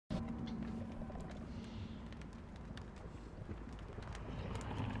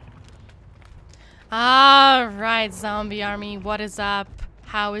Alright, zombie army, what is up?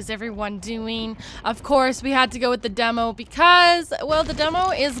 How is everyone doing? Of course, we had to go with the demo because, well, the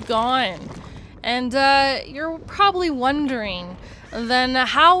demo is gone. And you're probably wondering, then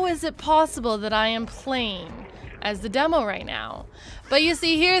how is it possible that I am playing as the demo right now? But you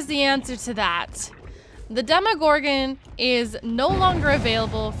see, here's the answer to that. The Demogorgon is no longer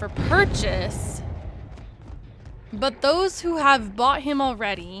available for purchase, but those who have bought him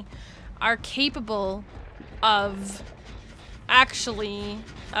already are capable of actually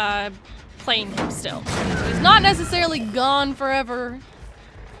playing him still. So he's not necessarily gone forever,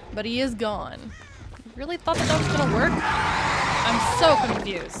 but he is gone. You really thought that was gonna work? I'm so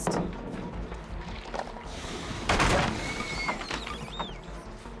confused.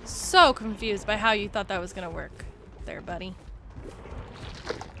 So confused by how you thought that was gonna work there, buddy.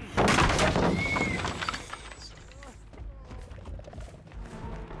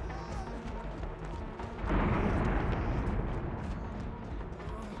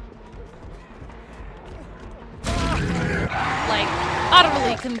 Like,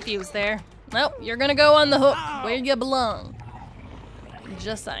 utterly confused there. Nope, you're gonna go on the hook where you belong.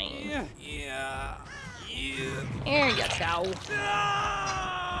 Just saying. Yeah. Here you go.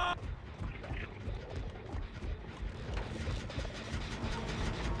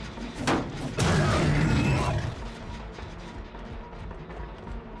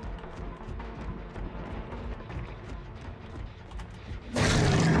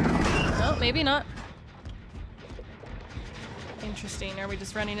 Oh, maybe not. Interesting. Are we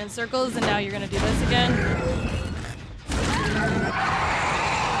just running in circles and now you're gonna do this again?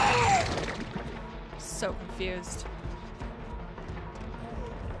 So confused.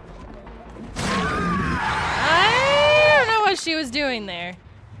 I don't know what she was doing there.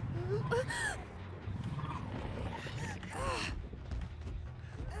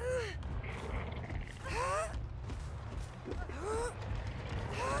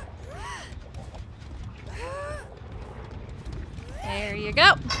 There you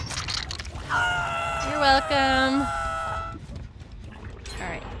go. You're welcome.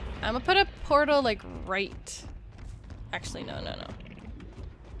 Alright. I'm gonna put a portal like right. Actually, no.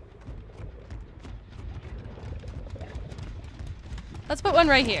 Let's put one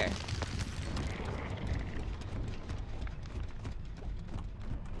right here.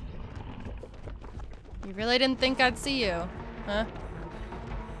 You really didn't think I'd see you, huh?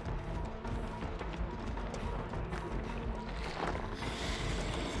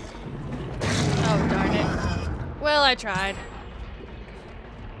 Oh, darn it. Well, I tried.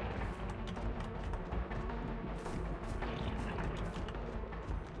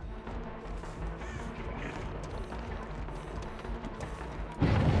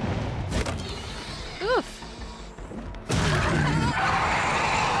 Oof.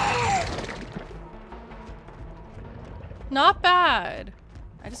 Not bad.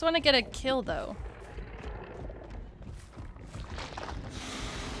 I just want to get a kill, though.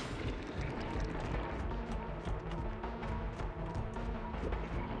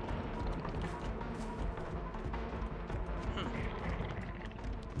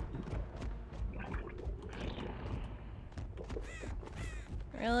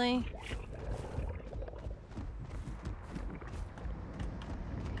 Really?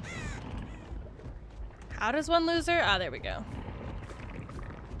 How does one lose her? Ah, there we go.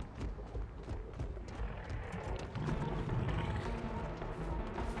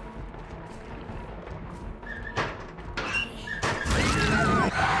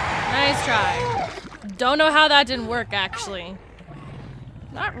 Nice try. Don't know how that didn't work, actually.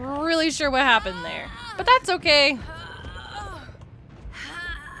 Not really sure what happened there, but that's okay.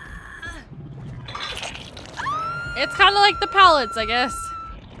 It's kind of like the pallets, I guess.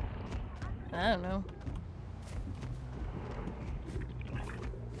 I don't know.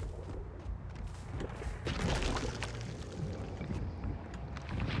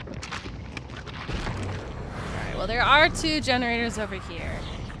 Alright, well, there are 2 generators over here.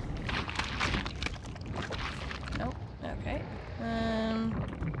 Nope, okay.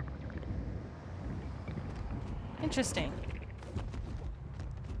 Interesting.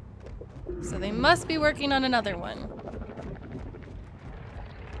 So they must be working on another one.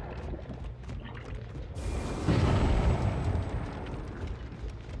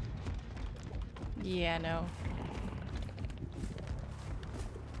 Yeah, no.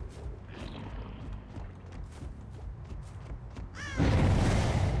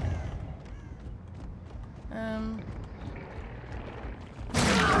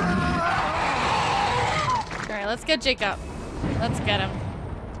 Alright, let's get Jacob. Let's get him.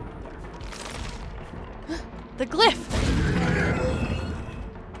 The glyph!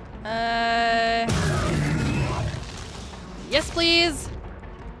 please.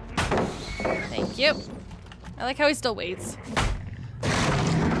 Thank you. I like how he still waits.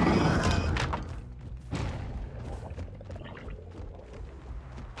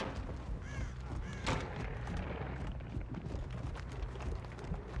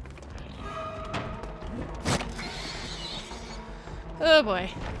 Oh boy.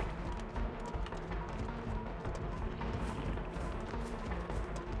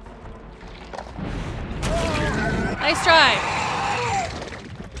 Nice try.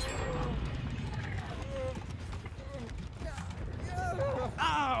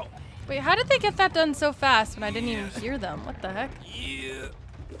 Wait, how did they get that done so fast when I didn't even hear them? What the heck?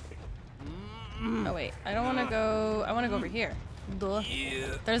 Oh wait, I don't want to go. I want to go over here. Duh.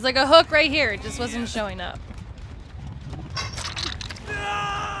 There's like a hook right here. It just wasn't showing up.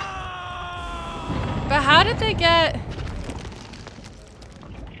 But how did they get...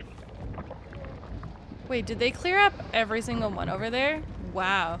 Wait, did they clear up every single one over there?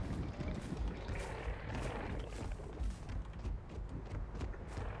 Wow.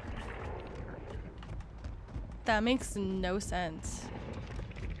 That makes no sense.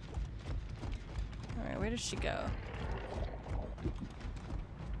 Alright, where does she go?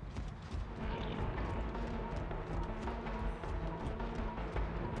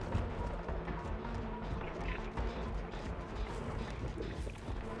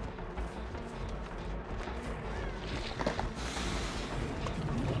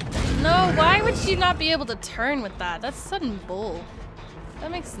 No, why would she not be able to turn with that? That's sudden bull.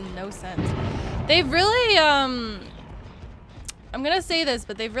 That makes no sense. They've really, I'm gonna say this,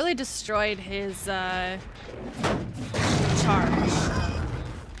 but they've really destroyed his, charge.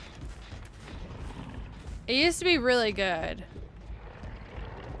 It used to be really good.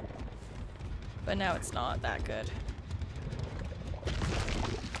 But now it's not that good.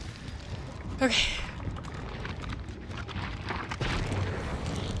 Okay.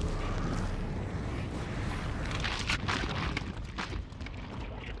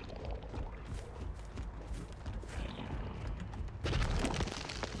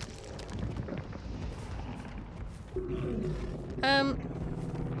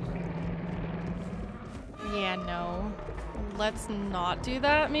 Yeah, no. Let's not do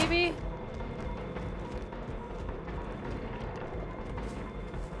that, maybe?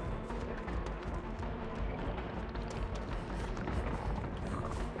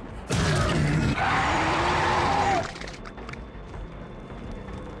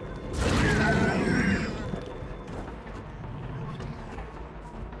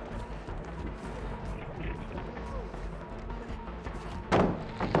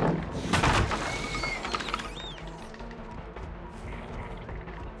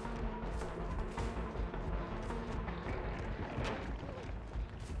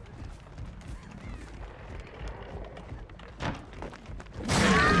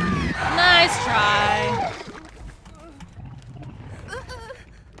 Nice try.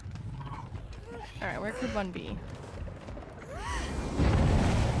 Alright, where could one be?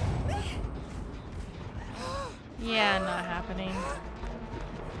 Yeah, not happening.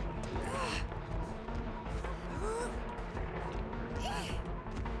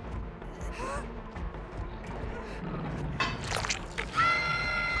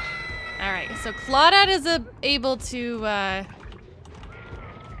 Alright, so Claudette is able to,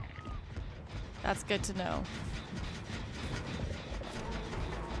 that's good to know.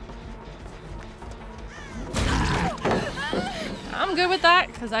 I'm good with that,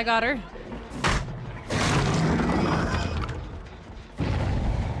 because I got her.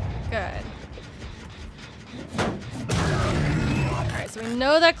 Good. Alright, so we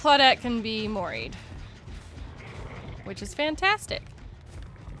know that Claudette can be moried. Which is fantastic.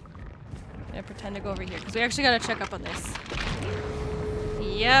 I'm gonna pretend to go over here, because we actually gotta check up on this.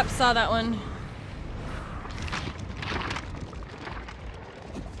 Yep, saw that one.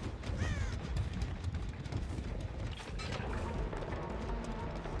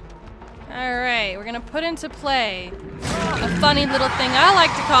 Alright, we're gonna put into play a funny little thing I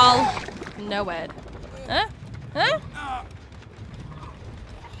like to call no-ed. Huh? Huh?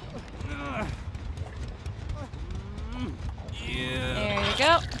 There you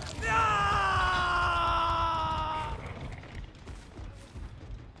go.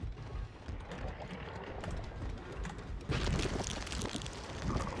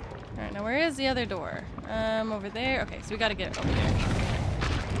 Alright, now where is the other door? Over there. Okay, so we gotta get over there.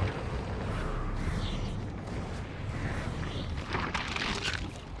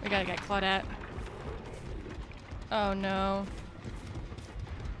 We gotta get Claudette. Oh no.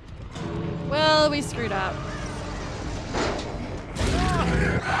 Well, we screwed up.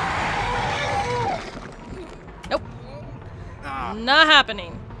 Nope. Not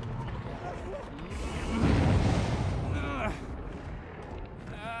happening.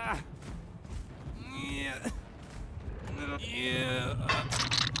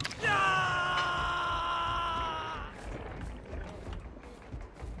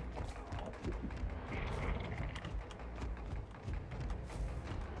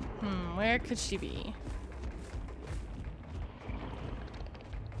 Where could she be?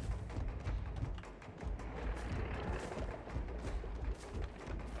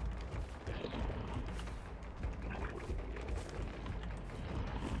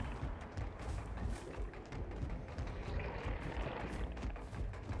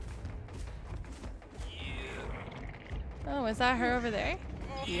 Oh, is that her over there?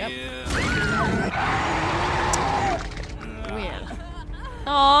 Yep. Weird.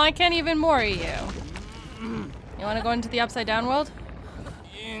 Oh, I can't even more you. You want to go into the upside down world?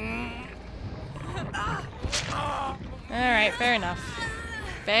 Alright, fair enough.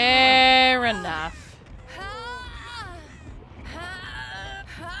 Fair enough.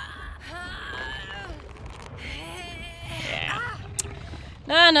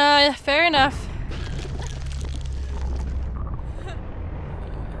 Yeah. No, fair enough.